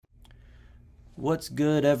What's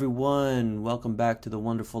good, everyone? Welcome back to the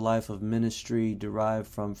wonderful life of ministry derived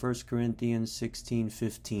from 1 Corinthians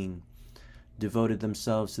 16:15. Devoted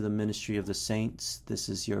themselves to the ministry of the saints. This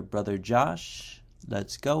is your brother Josh.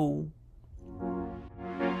 Let's go.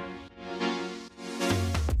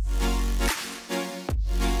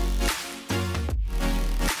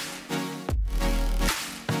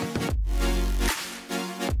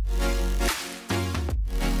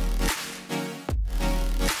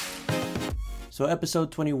 So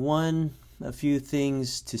episode 21, a few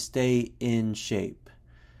things to stay in shape.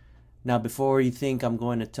 Now, before you think I'm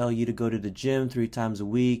going to tell you to go to the gym 3 times a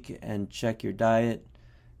week and check your diet,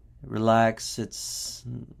 relax, it's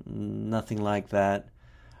nothing like that.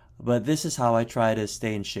 But this is how I try to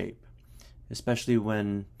stay in shape, especially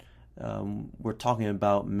when we're talking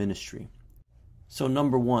about ministry. So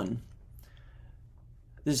number 1,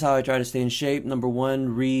 this is how I try to stay in shape. Number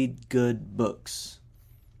 1, read good books.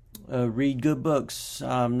 Read good books,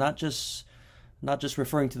 not just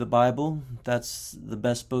referring to the Bible. That's the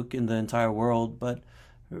best book in the entire world, but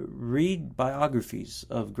read biographies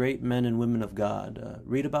of great men and women of God.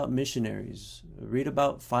 Read about missionaries. Read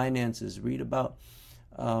about finances. Read about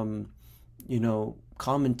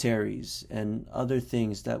commentaries and other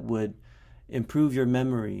things that would improve your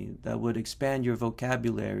memory, that would expand your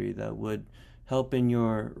vocabulary, that would help in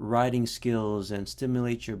your writing skills and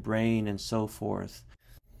stimulate your brain and so forth.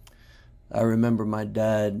 I remember my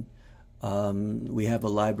dad, we have a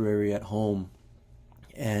library at home,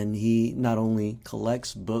 and he not only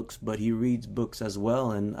collects books, but he reads books as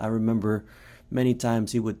well. And I remember many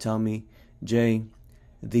times he would tell me, "Jay,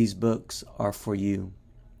 these books are for you."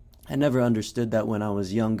 I never understood that when I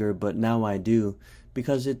was younger, but now I do,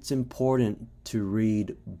 because it's important to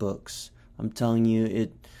read books. I'm telling you,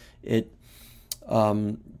 it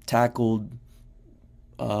tackled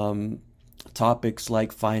topics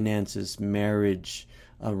like finances, marriage,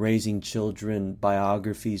 raising children,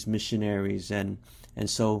 biographies, missionaries, and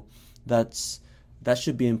so that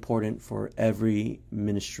should be important for every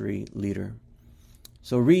ministry leader.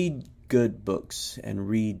 So read good books and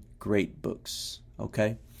read great books.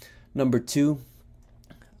 Okay. Number 2,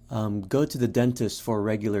 go to the dentist for a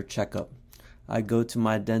regular checkup. I go to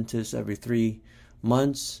my dentist every 3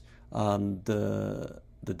 months.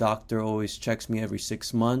 The doctor always checks me every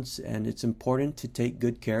 6 months, and it's important to take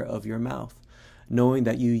good care of your mouth, knowing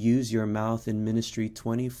that you use your mouth in ministry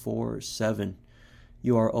 24/7.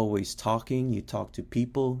 You are always talking, you talk to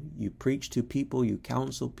people, you preach to people, you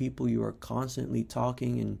counsel people, you are constantly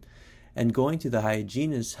talking, and going to the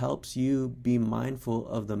hygienist helps you be mindful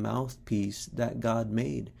of the mouthpiece that God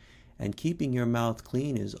made, and keeping your mouth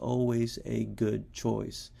clean is always a good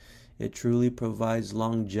choice. It truly provides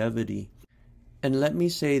longevity. And let me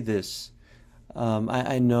say this,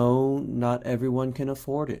 I know not everyone can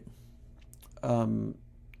afford it.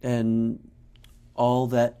 And all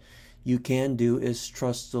that you can do is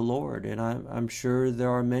trust the Lord. And I'm sure there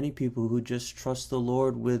are many people who just trust the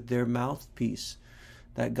Lord with their mouthpiece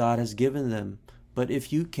that God has given them. But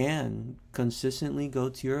if you can, consistently go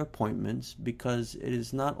to your appointments, because it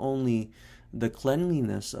is not only the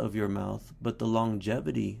cleanliness of your mouth, but the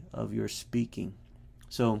longevity of your speaking.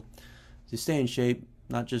 So, to stay in shape,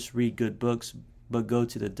 not just read good books, but go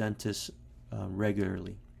to the dentist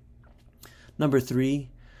regularly. Number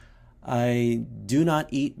 3, I do not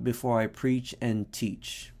eat before I preach and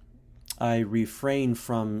teach. I refrain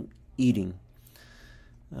from eating.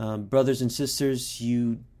 Brothers and sisters,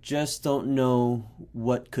 you just don't know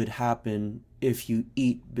what could happen if you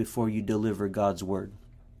eat before you deliver God's word.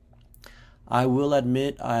 I will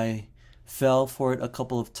admit I fell for it a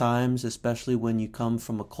couple of times, especially when you come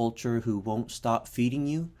from a culture who won't stop feeding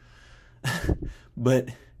you.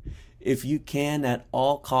 But if you can, at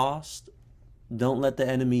all cost, don't let the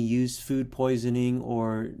enemy use food poisoning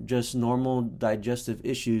or just normal digestive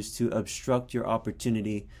issues to obstruct your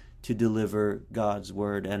opportunity to deliver God's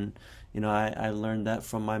word. And I learned that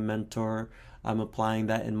from my mentor. I'm applying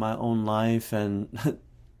that in my own life, and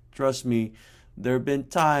trust me, there have been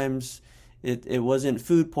times it wasn't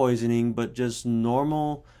food poisoning, but just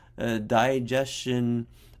normal digestion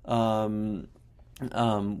way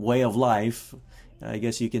of life, I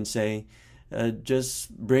guess you can say, just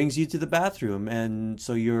brings you to the bathroom. And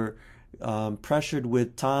so you're pressured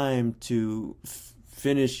with time to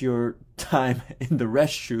finish your time in the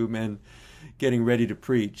restroom and getting ready to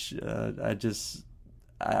preach. I just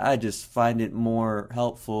find it more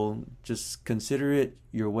helpful. Just consider it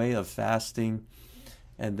your way of fasting,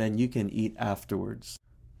 and then you can eat afterwards.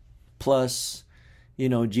 Plus,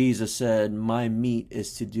 Jesus said, "My meat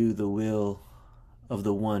is to do the will of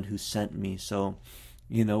the one who sent me." So,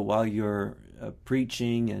 while you're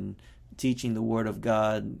preaching and teaching the Word of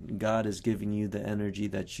God, God is giving you the energy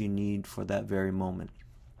that you need for that very moment.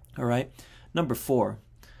 All right. Number 4,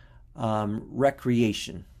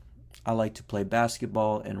 recreation. I like to play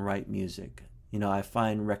basketball and write music. I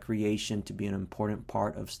find recreation to be an important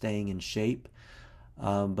part of staying in shape.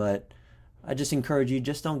 But I just encourage you,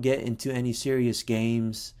 just don't get into any serious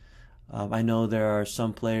games. I know there are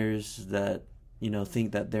some players that,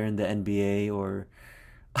 think that they're in the NBA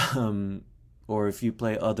or if you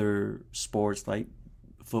play other sports like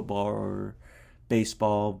football or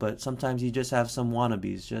baseball, but sometimes you just have some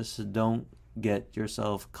wannabes. Just don't get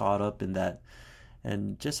yourself caught up in that.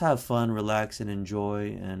 And just have fun, relax, and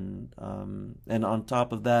enjoy. And on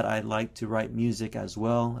top of that, I like to write music as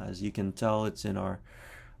well. As you can tell, it's in our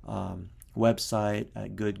website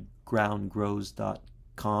at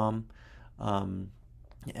goodgroundgrows.com.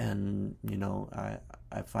 And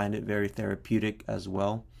I find it very therapeutic as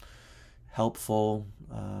well, helpful,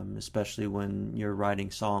 especially when you're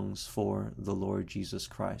writing songs for the Lord Jesus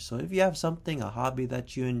Christ. So if you have a hobby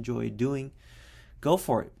that you enjoy doing, go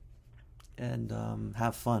for it. And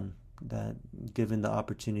have fun, given the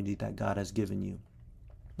opportunity that God has given you.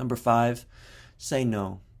 Number 5, say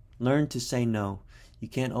no. Learn to say no. You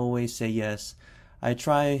can't always say yes. I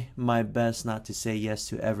try my best not to say yes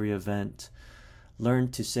to every event. Learn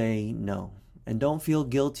to say no. And don't feel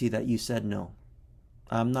guilty that you said no.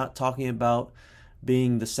 I'm not talking about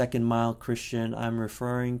being the second mile Christian. I'm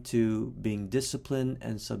referring to being disciplined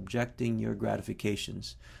and subjecting your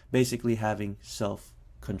gratifications. Basically having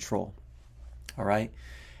self-control. All right.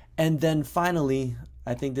 And then finally,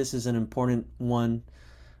 I think this is an important one.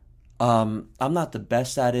 I'm not the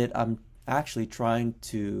best at it. I'm actually trying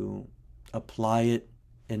to apply it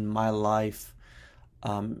in my life.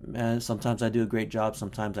 And sometimes I do a great job,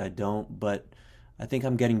 sometimes I don't, but I think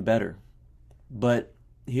I'm getting better. But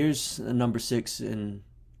here's number 6 in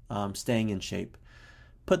staying in shape.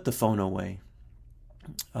 Put the phone away.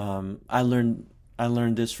 I learned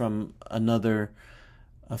this from a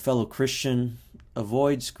fellow Christian.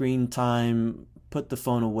 Avoid screen time. Put the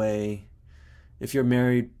phone away. If you're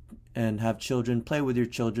married and have children, play with your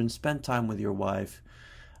children. Spend time with your wife.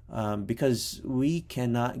 Because we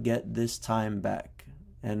cannot get this time back.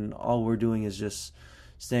 And all we're doing is just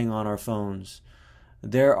staying on our phones.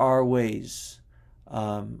 There are ways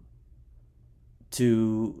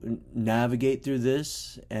to navigate through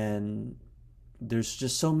this, and there's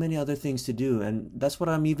just so many other things to do. And that's what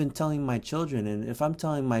I'm even telling my children. And if I'm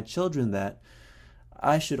telling my children that,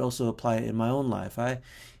 I should also apply it in my own life. I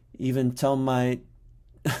even tell my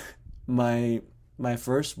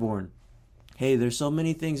firstborn, hey, there's so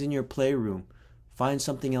many things in your playroom. Find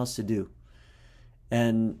something else to do.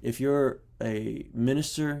 And if you're a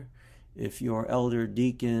minister, if you're elder,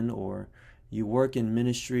 deacon, or you work in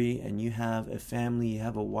ministry and you have a family, you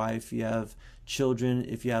have a wife, you have children,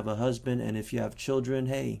 if you have a husband, and if you have children,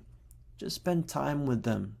 hey, just spend time with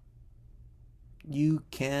them. You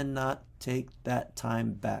cannot take that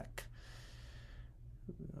time back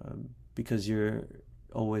because you're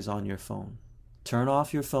always on your phone. Turn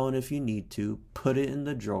off your phone if you need to. Put it in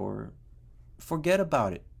the drawer. Forget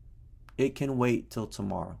about it. It can wait till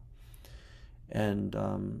tomorrow. And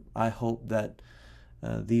I hope that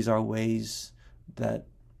these are ways that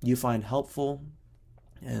you find helpful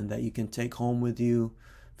and that you can take home with you.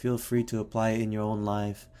 Feel free to apply it in your own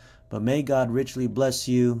life. But may God richly bless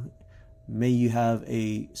you. May you have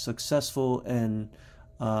a successful and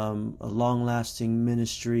a long-lasting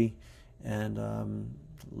ministry. And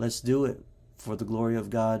let's do it for the glory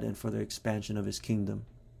of God and for the expansion of His kingdom.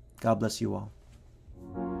 God bless you all.